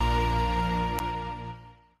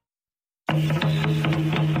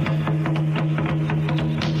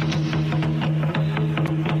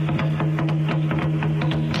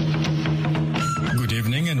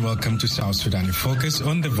Welcome to South Sudan in Focus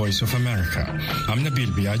on the Voice of America. I'm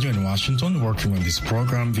Nabil Biagio in Washington, working on this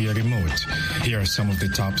program via remote. Here are some of the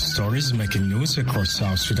top stories making news across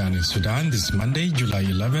South Sudan and Sudan this Monday, July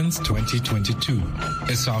 11th, 2022.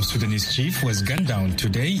 A South Sudanese chief was gunned down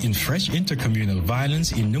today in fresh intercommunal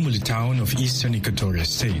violence in Numuli town of eastern Equatoria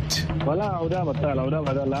State.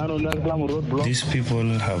 These people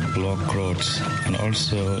have blocked roads and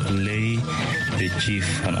also lay the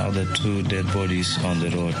chief and other two dead bodies on the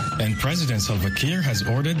road. And President Salva Kiir has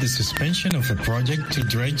ordered the suspension of a project to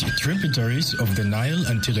dredge tributaries of the Nile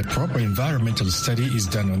until a proper environmental study is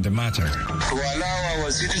done on the matter. To allow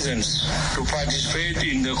our citizens to participate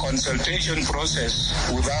in the consultation process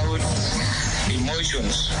without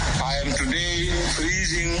emotions, I am today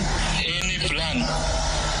freezing any plan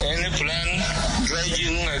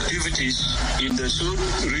dredging activities in the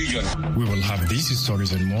Sud region. We will have these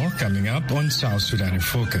stories and more coming up on South Sudan in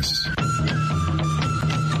Focus.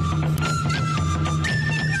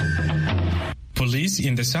 Police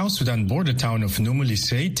in the South Sudan border town of Numuli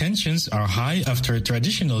say tensions are high after a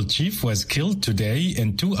traditional chief was killed today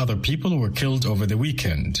and two other people were killed over the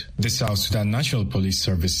weekend. The South Sudan National Police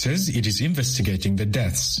Service says it is investigating the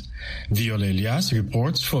deaths. Viola Elias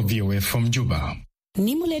reports for VOA from Juba.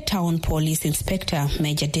 Nimule Town Police Inspector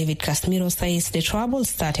Major David Casimiro says the trouble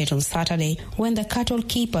started on Saturday when the cattle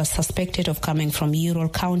keepers suspected of coming from Ural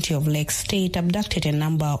County of Lake State abducted a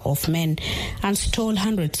number of men and stole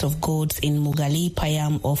hundreds of goats in Mugali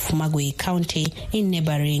Payam of Magui County in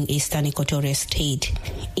neighboring eastern Equatoria State.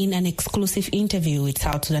 In an exclusive interview with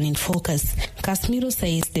South Sudan in Focus, Casimiro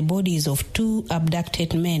says the bodies of two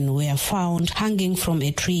abducted men were found hanging from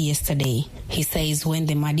a tree yesterday. He says when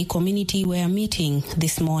the Madi community were meeting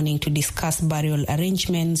this morning to discuss burial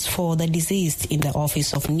arrangements for the deceased in the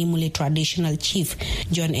office of Nimule traditional chief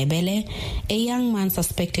John Ebele, a young man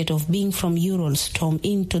suspected of being from Ural stormed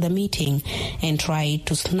into the meeting and tried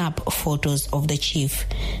to snap photos of the chief.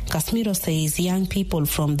 Casimiro says young people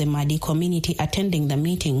from the Madi community attending the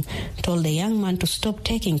meeting told the young man to stop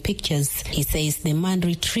taking pictures. He says the man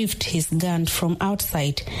retrieved his gun from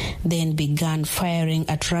outside, then began firing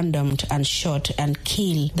at random and shot and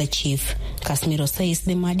killed the chief. Casimiro says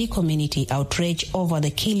the Madi community, outraged over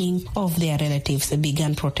the killing of their relatives,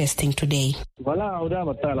 began protesting today.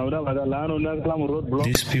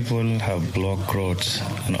 These people have blocked roads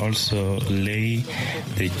and also lay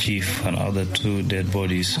the chief and other two dead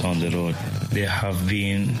bodies on the road. They have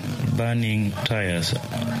been burning tires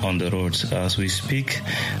on the roads. As we speak,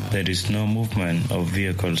 there is no movement of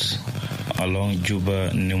vehicles along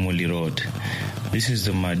Juba-Numuli Road. This is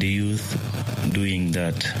the Madi youth doing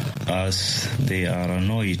that as they are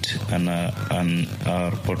annoyed and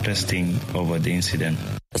are protesting over the incident.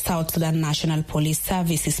 South Sudan National Police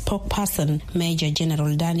Service spokesperson Major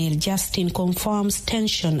General Daniel Justin confirms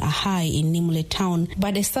tension are high in Nimule town,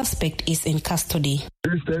 but the suspect is in custody.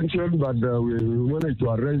 There is tension, but we managed to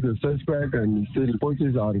arrest the suspect, and still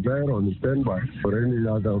forces are there on standby for any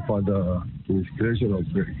other further investigation of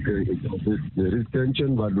the case. There is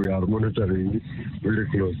tension, but we are monitoring it very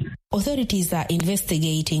closely. Authorities are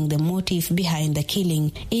investigating the motive behind the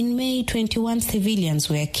killing. In May, 21 civilians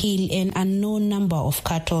were killed and an unknown number of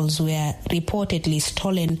cattle were reportedly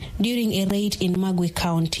stolen during a raid in Magui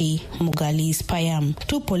County, Mugali's Payam.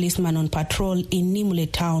 Two policemen on patrol in Nimule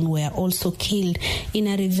town were also killed in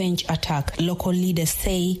a revenge attack. Local leaders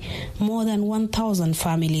say more than 1,000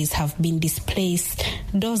 families have been displaced,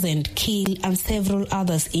 dozens killed and several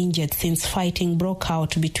others injured since fighting broke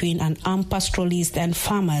out between an armed pastoralist and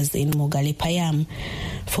farmers in Mugali Payam.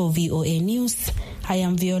 For VOA News, I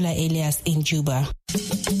am Viola Elias in Juba.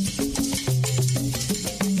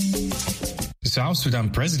 South Sudan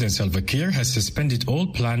President Salva Kiir has suspended all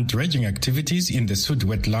planned dredging activities in the Sud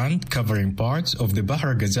wetland covering parts of the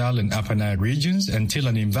Bahar Ghazal and Upper Nile regions until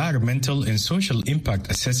an environmental and social impact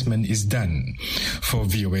assessment is done. For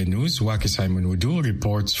VOA News, Waki Simon Udu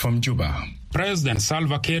reports from Juba. President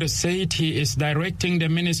Salva Kiir said he is directing the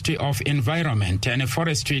Ministry of Environment and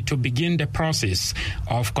Forestry to begin the process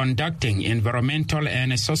of conducting environmental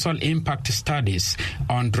and social impact studies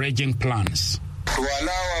on dredging plans. To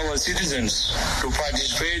allow our citizens to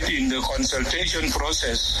participate in the consultation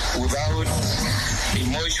process without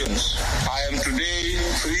emotions, I am today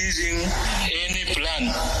freezing any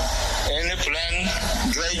plan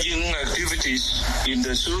dredging activities in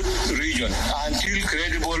the Sud region until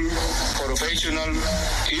credible, professional,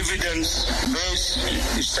 evidence-based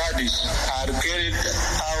studies are carried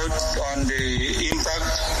out on the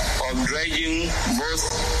impact of dredging both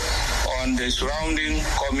on the surrounding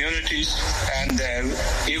communities and their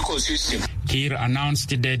ecosystem. Kiir announced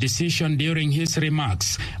the decision during his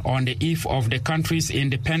remarks on the eve of the country's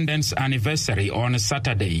independence anniversary on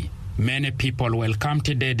Saturday. Many people welcomed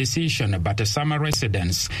the decision, but some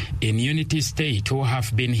residents in Unity State who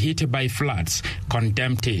have been hit by floods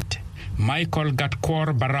condemned it. Michael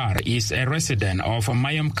Gatkor Barar is a resident of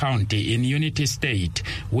Mayom County in Unity State,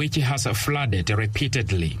 which has flooded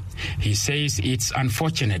repeatedly. He says it's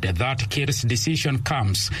unfortunate that Kiir's decision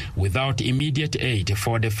comes without immediate aid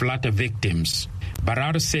for the flood victims.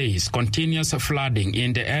 Barar says continuous flooding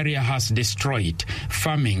in the area has destroyed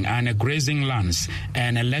farming and grazing lands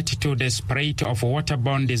and led to the spread of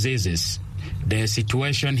waterborne diseases. The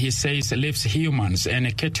situation, he says, leaves humans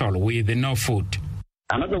and cattle with no food.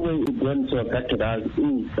 Another way it went to affect us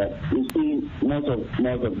is that you see most of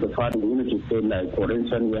the part of Unity State, like for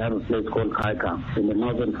instance, we have a place called Kaika in the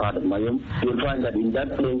northern part of Mayom. You'll find that in that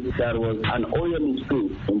place there was an oily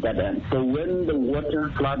spill in that end. So when the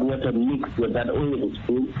flood water mixed with that oily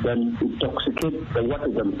spill, then it intoxicates the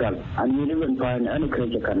water themselves. And you'll even find any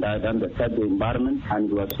creature can die under such the environment,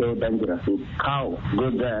 and it was so dangerous. If cow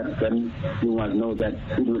go there, then you must know that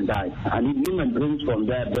it will die. And if human drinks from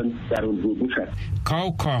there, then there will be defect.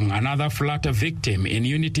 Kong, another flood victim in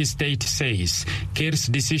Unity State, says Kiir's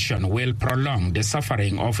decision will prolong the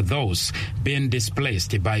suffering of those being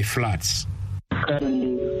displaced by floods.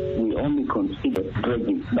 Currently, we only consider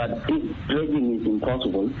dredging, but if dredging is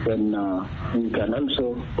impossible, then we can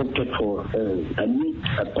also opt for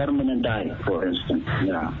a permanent dike, for instance.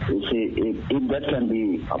 Yeah, you see, if that can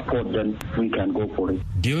be afforded, then we can go for it.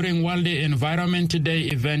 During World Environment Day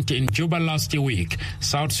event in Juba last week,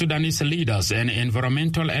 South Sudanese leaders and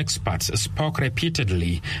environmental experts spoke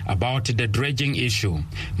repeatedly about the dredging issue.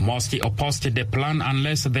 Most opposed the plan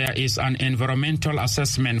unless there is an environmental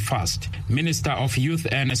assessment first. Minister of Youth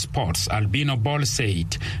and Sports Albino Ball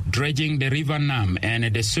said dredging the River Nam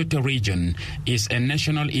and the Soto region is a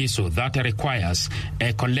national issue that requires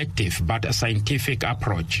a collective but scientific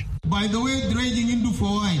approach. By the way, dredging into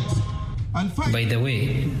By the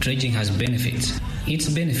way, dredging has benefits. Its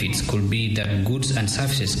benefits could be that goods and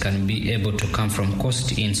services can be able to come from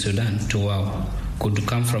Kosti in Sudan to Wau, could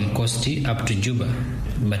come from Kosti up to Juba.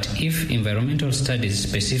 But if environmental studies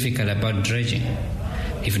specifically about dredging,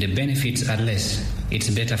 if the benefits are less, it's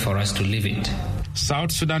better for us to leave it.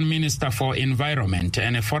 South Sudan Minister for Environment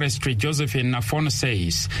and Forestry Josephine Nafon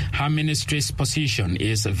says her ministry's position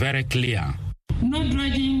is very clear. No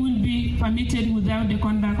dredging will be permitted without the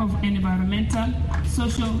conduct of an environmental,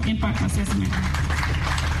 social impact assessment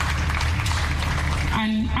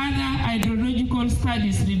and other hydrological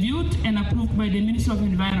studies reviewed and approved by the Ministry of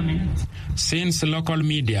Environment. Since local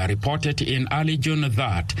media reported in early June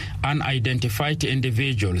that unidentified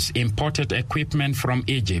individuals imported equipment from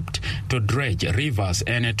Egypt to dredge rivers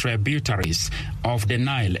and tributaries of the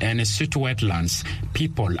Nile and Sut wetlands,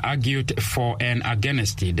 people argued for and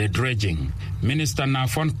against the dredging. Minister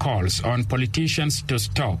Nafon calls on politicians to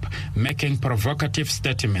stop making provocative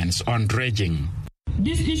statements on dredging.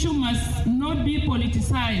 This issue must not be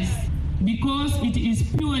politicized because it is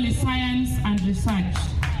purely science and research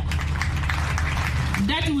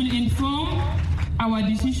that will inform our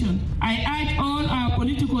decision. I urge all our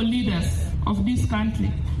political leaders of this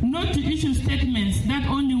country not to issue statements that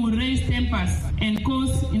only will raise tempers and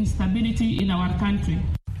cause instability in our country.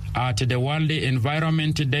 At the World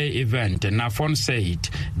Environment Day event, Nafon said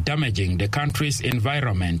damaging the country's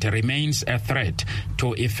environment remains a threat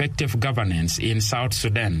to effective governance in South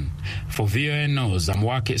Sudan. For VOA News, I'm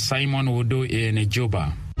Waki Simon Wudu in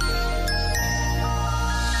Juba.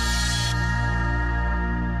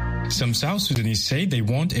 Some South Sudanese say they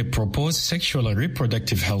want a proposed sexual and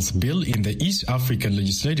reproductive health bill in the East African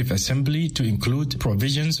Legislative Assembly to include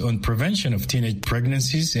provisions on prevention of teenage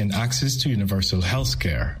pregnancies and access to universal health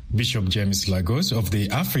care. Bishop James Lagos of the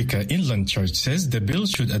Africa Inland Church says the bill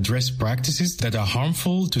should address practices that are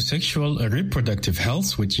harmful to sexual and reproductive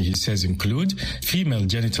health, which he says include female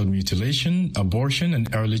genital mutilation, abortion,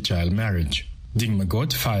 and early child marriage. Ding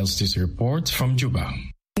Magot files this report from Juba.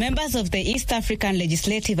 Members of the East African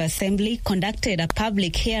Legislative Assembly conducted a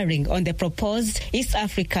public hearing on the proposed East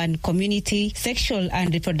African Community Sexual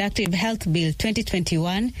and Reproductive Health Bill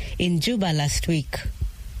 2021 in Juba last week.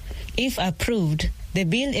 If approved, the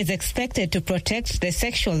bill is expected to protect the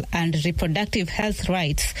sexual and reproductive health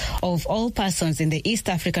rights of all persons in the East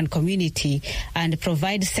African community and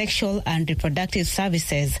provide sexual and reproductive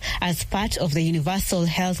services as part of the universal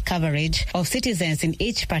health coverage of citizens in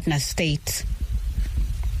each partner state.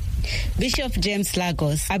 Bishop James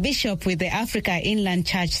Lagos, a bishop with the Africa Inland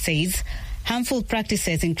Church, says harmful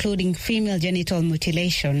practices including female genital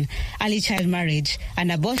mutilation, early child marriage,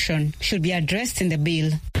 and abortion should be addressed in the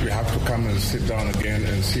bill. We have to come and sit down again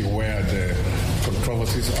and see where the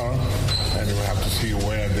controversies are, and we have to see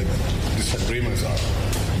where the disagreements are.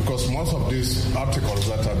 Because most of these articles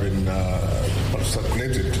that have been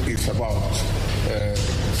circulated is about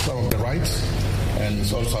some of the rights, and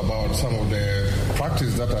it's also about some of the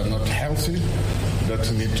practices that are not healthy,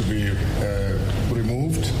 that need to be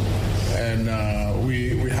removed. And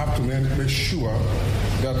we have to make sure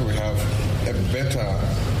that we have a better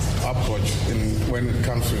approach when it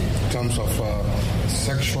comes to terms of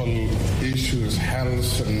sexual issues,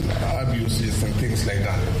 health and abuses and things like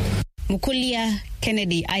that. Mukulia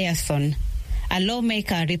Kennedy Ayerson, a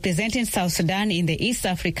lawmaker representing South Sudan in the East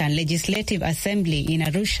African Legislative Assembly in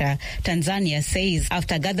Arusha, Tanzania, says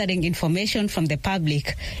after gathering information from the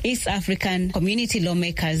public, East African community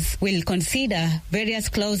lawmakers will consider various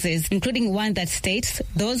clauses, including one that states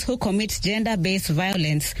those who commit gender-based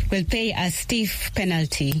violence will pay a stiff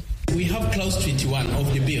penalty. We have clause 21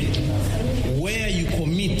 of the bill where you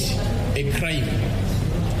commit a crime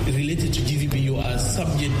related to GVB, you are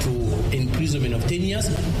subject to imprisonment of 10 years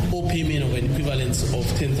or payment of an equivalent of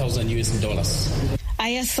 $10,000.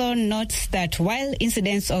 Ayerson notes that while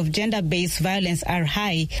incidents of gender-based violence are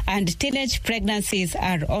high and teenage pregnancies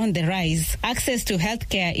are on the rise, access to health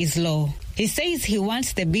care is low. He says he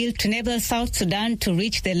wants the bill to enable South Sudan to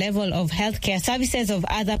reach the level of healthcare services of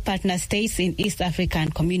other partner states in East African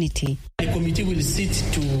community. The committee will sit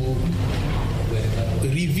to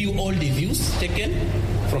review all the views taken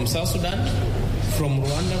from South Sudan, from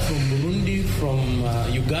Rwanda, from Burundi, from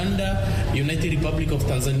Uganda, United Republic of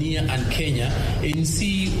Tanzania and Kenya, and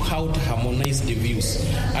see how to harmonize the views.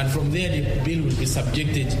 And from there, the bill will be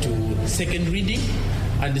subjected to second reading,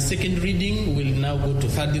 and the second reading will now go to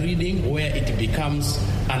third reading, where it becomes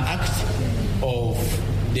an act of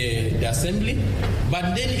the Assembly.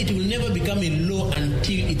 But then it will never become a law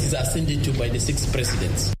until it is ascended to by the 6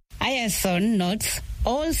 presidents. Ayerson notes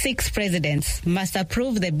all 6 presidents must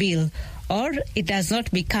approve the bill or it does not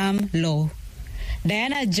become law.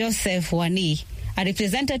 Diana Joseph Wani, a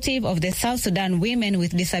representative of the South Sudan Women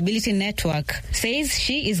with Disability Network, says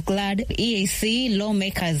she is glad EAC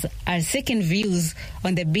lawmakers are seeking views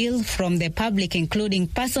on the bill from the public, including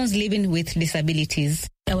persons living with disabilities.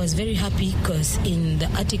 I was very happy because in the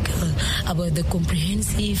article about the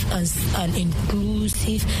comprehensive and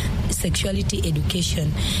inclusive sexuality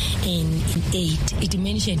education in 8, it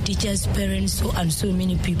mentioned teachers, parents, and so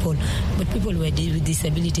many people, but people with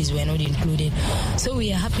disabilities were not included. So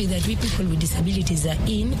we are happy that we people with disabilities are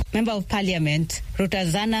in. Member of Parliament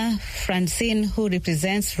Rutazana Francine, who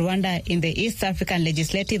represents Rwanda in the East African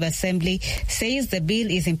Legislative Assembly, says the bill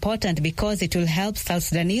is important because it will help South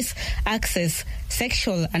Sudanese access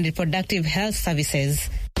sexual and reproductive health services.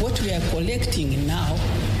 What we are collecting now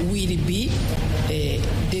will be the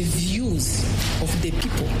views of the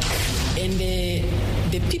people. And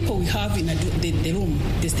the people we have in the room,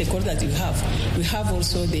 the stakeholders we have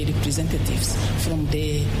also the representatives from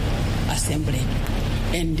the Assembly.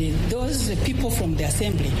 And those people from the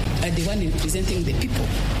Assembly are the one representing the people.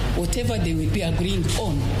 Whatever they will be agreeing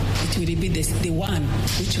on, it will be the one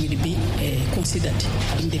which will be considered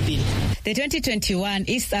in the bill. The 2021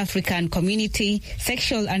 East African Community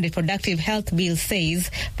Sexual and Reproductive Health Bill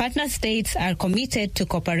says partner states are committed to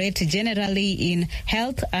cooperate generally in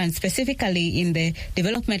health and specifically in the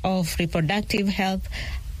development of reproductive health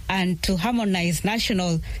and to harmonize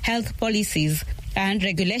national health policies and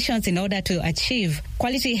regulations in order to achieve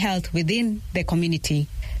quality health within the community.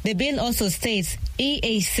 The bill also states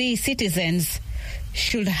EAC citizens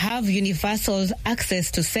should have universal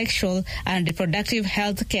access to sexual and reproductive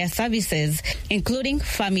health care services, including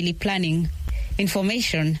family planning,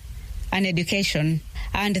 information, and education,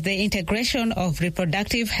 and the integration of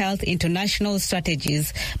reproductive health into national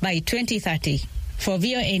strategies by 2030. For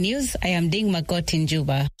VOA News, I am Ding Makot in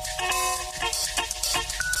Juba.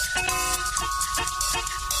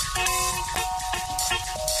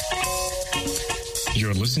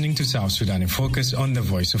 You're listening to South Sudan in Focus on the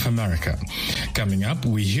Voice of America. Coming up,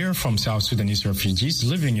 we hear from South Sudanese refugees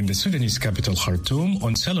living in the Sudanese capital Khartoum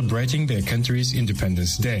on celebrating their country's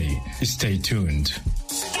Independence Day. Stay tuned.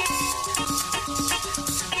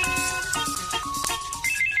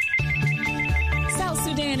 South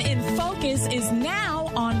Sudan in Focus is now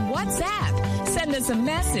on WhatsApp. Send us a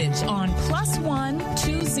message on +1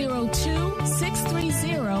 202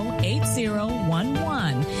 630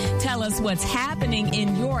 8011. Tell us what's happening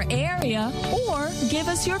in your area or give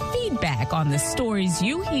us your feedback on the stories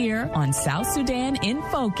you hear on South Sudan in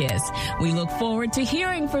Focus. We look forward to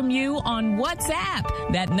hearing from you on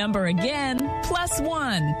WhatsApp. That number again,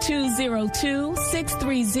 +1 202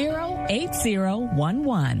 630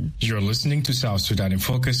 8011. You're listening to South Sudan in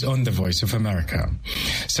Focus on the Voice of America.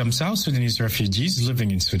 Some South Sudanese refugees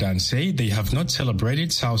living in Sudan say they have not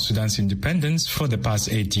celebrated South Sudan's independence for the past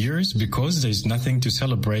 8 years because there's nothing to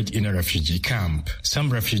celebrate in a refugee camp.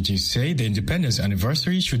 Some refugees say the independence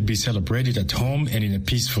anniversary should be celebrated at home and in a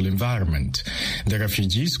peaceful environment. The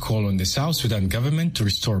refugees call on the South Sudan government to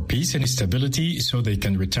restore peace and stability so they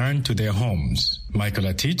can return to their homes. Michael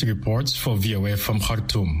Atit reports for VOA from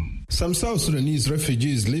Khartoum. Some South Sudanese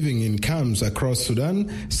refugees living in camps across Sudan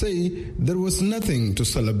say there was nothing to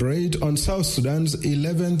celebrate on South Sudan's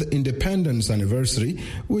 11th independence anniversary,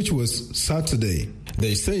 which was Saturday.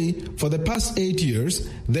 They say for the past 8 years,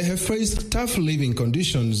 they have faced tough living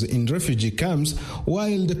conditions in refugee camps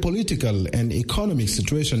while the political and economic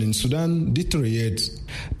situation in Sudan deteriorates.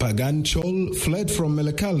 Pagan Chol fled from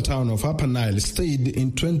Melekal town of Upper Nile State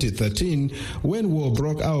in 2013 when war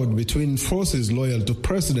broke out between forces loyal to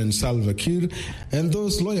President Salva Kiir and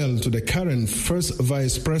those loyal to the current first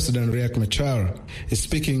Vice President Riek Machar.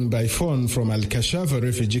 Speaking by phone from Al-Kashafa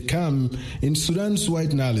refugee camp in Sudan's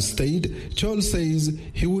White Nile State, Chol says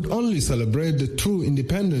he would only celebrate the true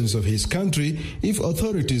independence of his country if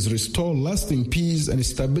authorities restore lasting peace and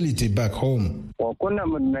stability back home.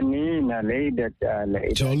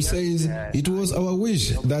 Chol says it was our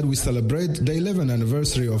wish that we celebrate the 11th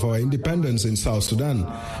anniversary of our independence in South Sudan,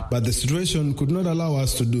 but the situation could not allow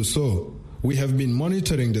us to do so. We have been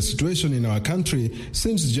monitoring the situation in our country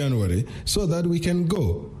since January so that we can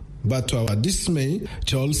go. But to our dismay,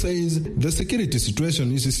 Chol says the security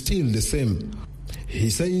situation is still the same. He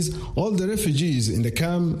says all the refugees in the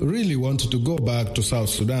camp really want to go back to South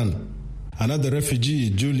Sudan. Another refugee,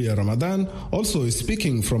 Julia Ramadan, also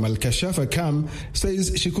speaking from Al-Kashafa camp,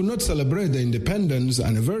 says she could not celebrate the independence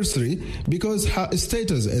anniversary because her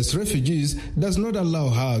status as refugees does not allow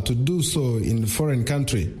her to do so in a foreign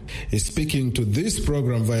country. Speaking to this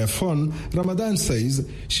program via phone, Ramadan says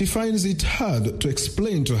she finds it hard to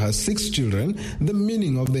explain to her 6 children the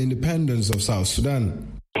meaning of the independence of South Sudan.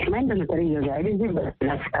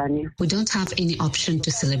 We don't have any option to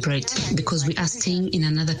celebrate because we are staying in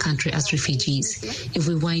another country as refugees. If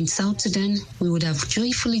we were in South Sudan, we would have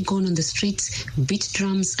joyfully gone on the streets, beat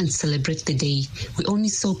drums and celebrate the day. We only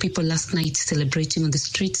saw people last night celebrating on the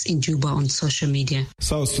streets in Juba on social media.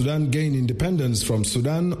 South Sudan gained independence from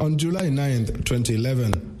Sudan on July 9th,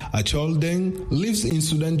 2011. Achol Deng lives in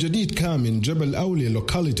Sudan Jadid camp in Jebel Awli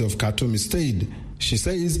locality of Khartoum State. She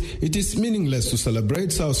says it is meaningless to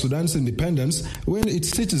celebrate South Sudan's independence when its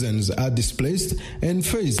citizens are displaced and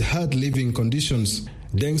face hard living conditions.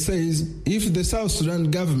 Deng says if the South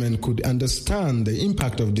Sudan government could understand the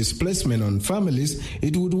impact of displacement on families,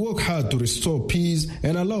 it would work hard to restore peace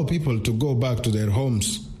and allow people to go back to their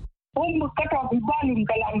homes. The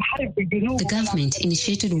government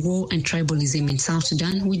initiated war and tribalism in South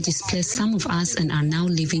Sudan, which displaced some of us and are now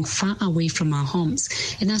living far away from our homes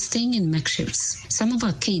and are staying in makeshifts. Some of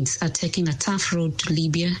our kids are taking a tough road to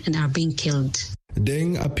Libya and are being killed.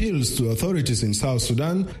 Deng appeals to authorities in South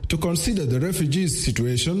Sudan to consider the refugees'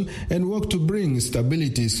 situation and work to bring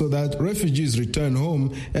stability so that refugees return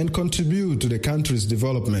home and contribute to the country's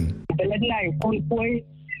development.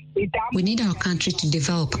 We need our country to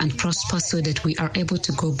develop and prosper so that we are able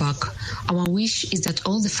to go back. Our wish is that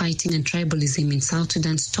all the fighting and tribalism in South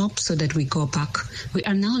Sudan stop so that we go back. We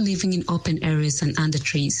are now living in open areas and under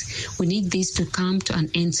trees. We need this to come to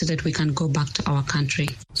an end so that we can go back to our country.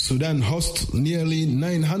 Sudan hosts nearly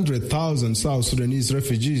 900,000 South Sudanese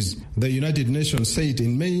refugees. The United Nations said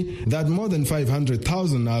in May that more than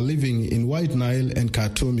 500,000 are living in White Nile and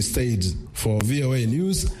Khartoum states. For VOA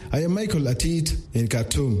News, I am Michael Atit in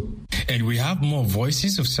Khartoum. And we have more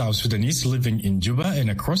voices of South Sudanese living in Juba and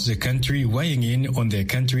across the country weighing in on their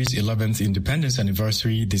country's 11th independence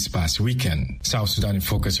anniversary this past weekend. South Sudan in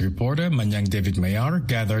Focus reporter Manyang David Mayar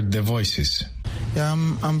gathered the voices.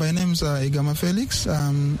 My name is Igama Felix.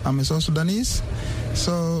 I'm a South Sudanese.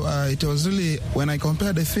 So it was really, when I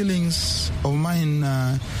compare the feelings of mine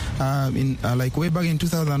like way back in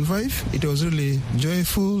 2005, it was really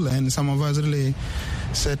joyful, and some of us really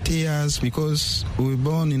shed tears because we were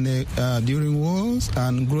born in during wars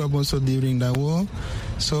and grew up also during the war.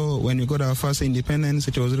 So when we got our first independence,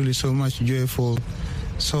 it was really so much joyful.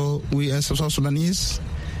 So we as South Sudanese,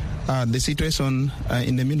 the situation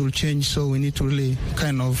in the middle changed, so we need to really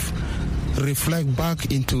kind of reflect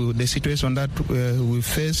back into the situation that we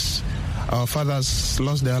face our fathers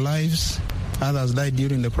lost their lives. Others died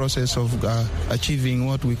during the process of achieving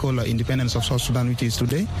what we call independence of South Sudan, which is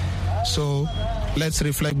today. So let's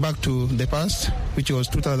reflect back to the past, which was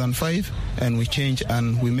 2005, and we change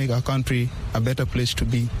and we make our country a better place to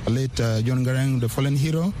be. Late John Garang, the fallen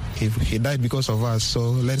hero, he died because of us. So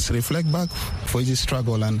let's reflect back for his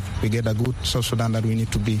struggle and we get a good South Sudan that we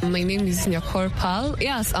need to be. My name is Nyakor Pal.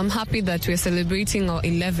 Yes, I'm happy that we're celebrating our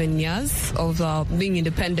 11 years of being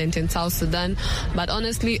independent in South Sudan. But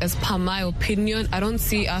honestly, as per my opinion, I don't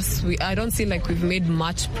see like we've made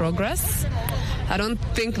much progress. I don't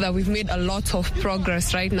think that we've made a lot of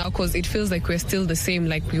progress right now because it feels like we're still the same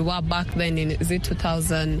like we were back then in,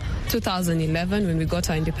 2011 when we got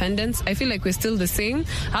our independence. I feel like we're still the same.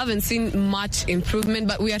 I haven't seen much improvement,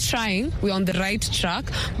 but we are trying. We're on the right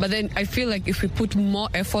track. But then I feel like if we put more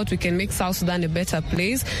effort, we can make South Sudan a better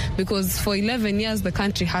place because for 11 years, the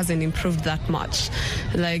country hasn't improved that much.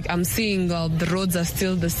 Like I'm seeing the roads are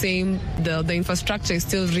still the same. The infrastructure is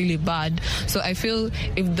still really bad. So I feel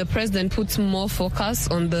if the president puts more focus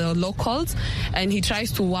on the locals and he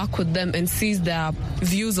tries to work with them and sees their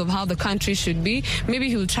views of how the country should be, maybe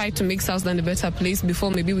he'll try to make South Sudan a better place before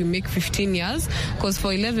maybe we make 15 years because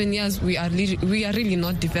for 11 years we are really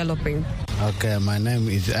not developing. Okay, my name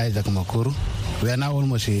is Isaac Makuru. We are now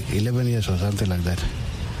almost 11 years or something like that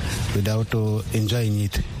without enjoying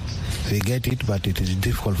it. We get it, but it is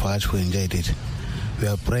difficult for us to enjoy it. We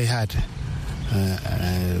have prayed hard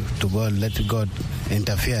to God, let God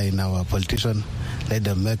interfere in our politicians, let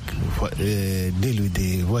them deal with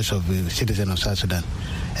the voice of the citizens of South Sudan,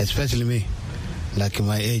 especially me, like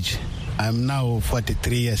my age. I'm now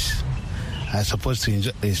 43 years. I'm supposed to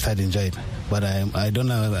start enjoying, but I don't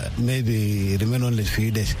know, maybe remain only a few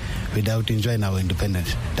days without enjoying our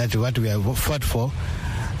independence. That's what we have fought for,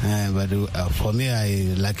 but for me,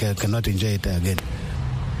 I cannot enjoy it again.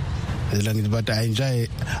 But I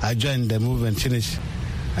joined the movement since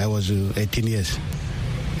I was 18 years.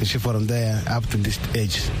 You see, from there up to this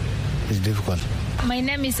age, it's difficult. My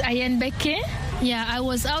name is Ayen Beke. Yeah, I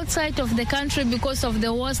was outside of the country because of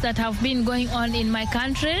the wars that have been going on in my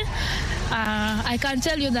country. I can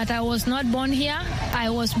tell you that I was not born here. I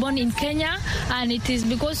was born in Kenya, and it is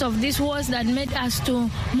because of these wars that made us to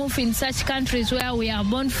move in such countries where we are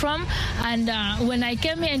born from. And when I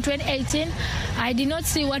came here in 2018, I did not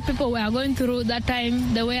see what people were going through that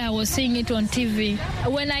time the way I was seeing it on TV.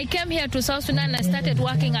 When I came here to South Sudan, I started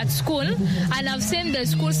working at school, and I've seen the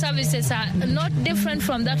school services are not different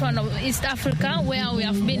from that one of East Africa where we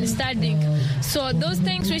have been studying. So those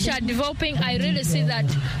things which are developing, I really see that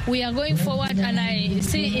we are going forward, and I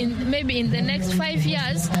see maybe in the next 5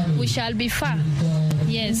 years we shall be far.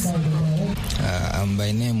 Yes. I'm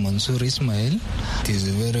by name Mansour Ismail. It is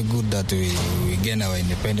very good that we gain our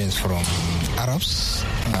independence from Arabs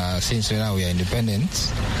since now we are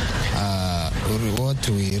independent. What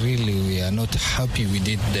we are not happy we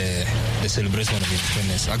did the celebration of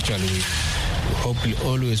independence. Actually,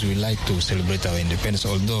 always we like to celebrate our independence,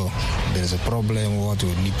 although there is a problem what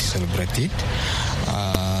we need to celebrate it.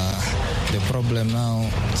 The problem now,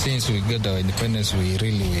 since we got our independence, we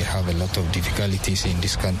have a lot of difficulties in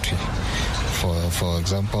this country. For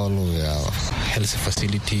example, we have health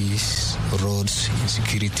facilities, roads,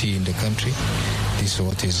 insecurity in the country. This is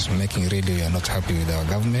what is making we are not happy with our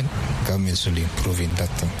government. Government should improve in that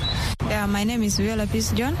thing. Yeah, my name is Viola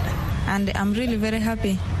Peace John, and I'm really very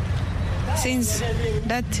happy. Since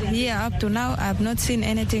that year up to now, I have not seen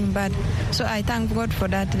anything bad. So I thank God for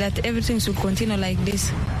that everything should continue like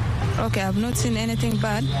this. Okay, I have not seen anything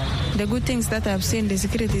bad. The good things that I've seen, the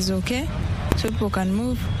security is okay, so people can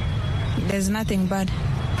move. There's nothing bad.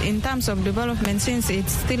 In terms of development, since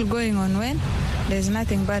it's still going on well, there's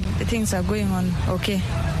nothing bad. Things are going on okay.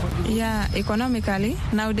 Yeah, economically,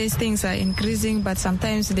 nowadays things are increasing, but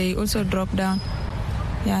sometimes they also drop down.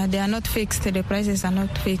 Yeah, they are not fixed. The prices are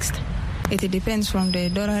not fixed. It depends from the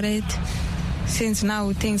dollar rate. Since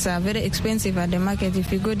now things are very expensive at the market,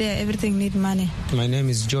 if you go there, everything needs money. My name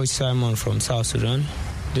is George Simon from South Sudan.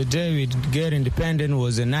 The day we get independent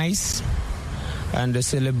was nice, and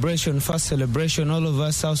the first celebration, all of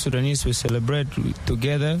us South Sudanese, we celebrate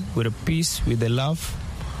together with a peace, with a love.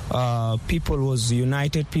 People was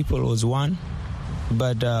united, people was one.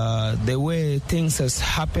 But the way things has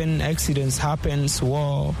happened, accidents happens,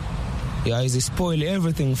 war, it spoil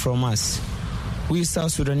everything from us. We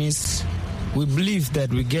South Sudanese, we believe that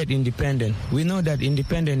we get independent. We know that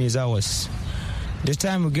independence is ours. The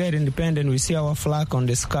time we get independent, we see our flag on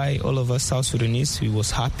the sky. All of us South Sudanese, we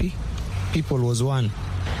was happy. People was one.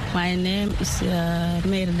 My name is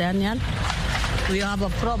Mayor Daniel. We have a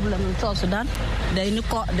problem in South Sudan.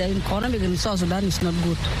 The economy in South Sudan is not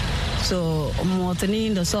good. So Motani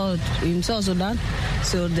in South Sudan,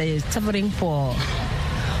 so they're suffering for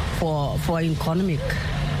economic.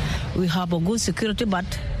 We have a good security, but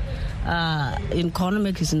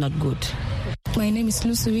economic is not good. My name is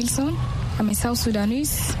Lucy Wilson. I'm a South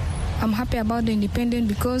Sudanese. I'm happy about the independence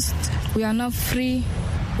because we are now free.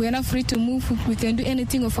 We are now free to move. We can do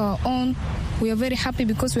anything of our own. We are very happy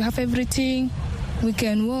because we have everything. We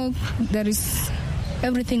can work. There is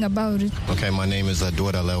everything about it. Okay, my name is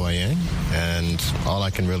Adwada Lewayang, and all I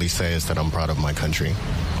can really say is that I'm proud of my country.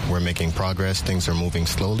 We're making progress. Things are moving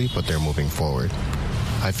slowly, but they're moving forward.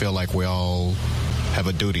 I feel like we all have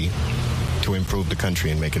a duty to improve the country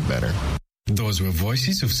and make it better. Those were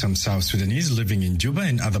voices of some South Sudanese living in Juba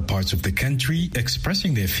and other parts of the country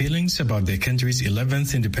expressing their feelings about their country's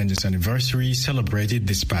 11th independence anniversary celebrated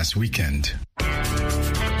this past weekend.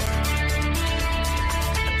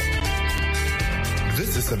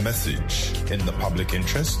 This is a message in the public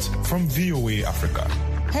interest from VOA Africa.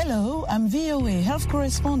 Hello, I'm VOA Health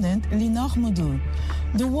Correspondent Linor Moudou.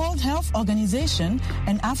 The World Health Organization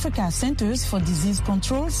and Africa Centers for Disease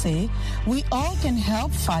Control say we all can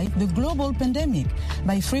help fight the global pandemic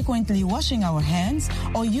by frequently washing our hands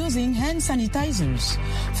or using hand sanitizers.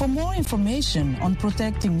 For more information on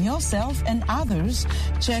protecting yourself and others,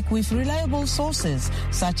 check with reliable sources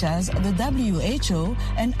such as the WHO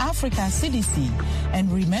and Africa CDC.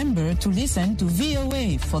 And remember to listen to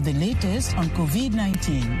VOA for the latest on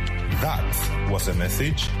COVID-19. That was a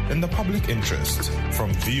message in the public interest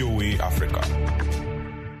from VOA Africa.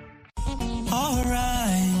 All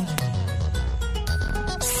right,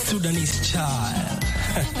 Sudanese child.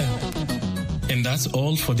 And that's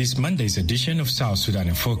all for this Monday's edition of South Sudan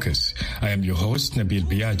in Focus. I am your host, Nabil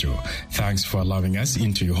Biagio. Thanks for allowing us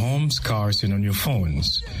into your homes, cars, and on your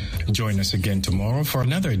phones. Join us again tomorrow for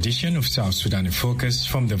another edition of South Sudan in Focus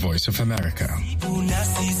from the Voice of America.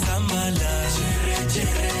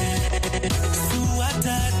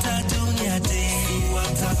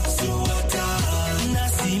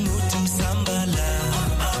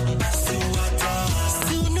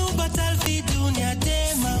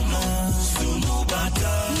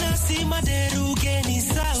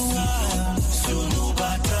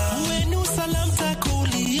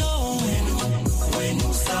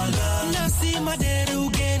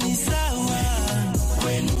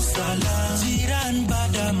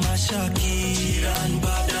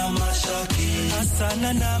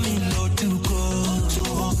 Sana nami lotuko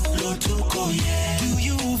yeah. Do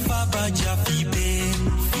you fabaja fibe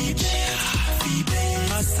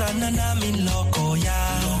Asana nami loko ya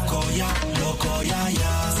ya.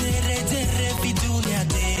 Zere bidunia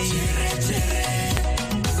de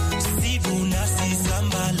Sibuna si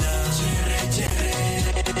sambala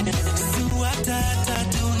Suata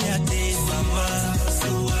dunia de mama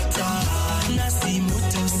Suata nasi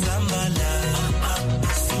mutu sambala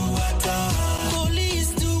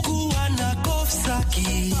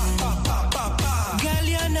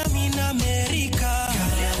Galiana min America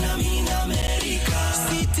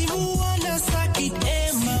City muana sakit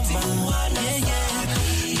mama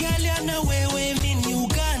Galiana wewe min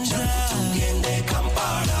Uganda Tugende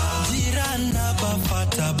Kampala Jirana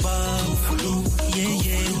bafata ba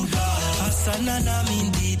Asana na min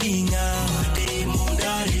didinga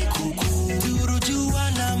Mundari kuku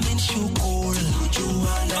Turujuana min shukul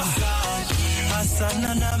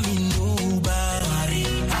Asana na min nuba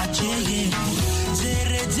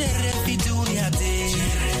Jere bidunia de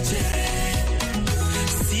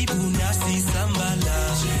Sibuna si sambala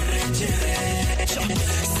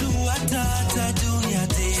Suata dunia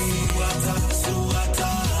de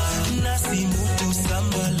Suata nasi mutu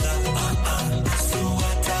sambala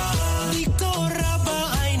Suata Diktoraba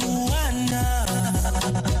ainuana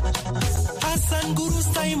Asan guru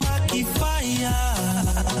sai makifaya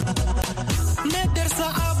Medersa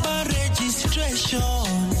aba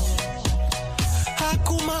registration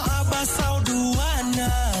Hakuma aba sauduana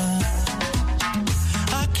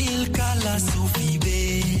Akil kala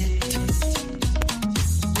sufibet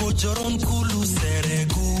Bojoron ku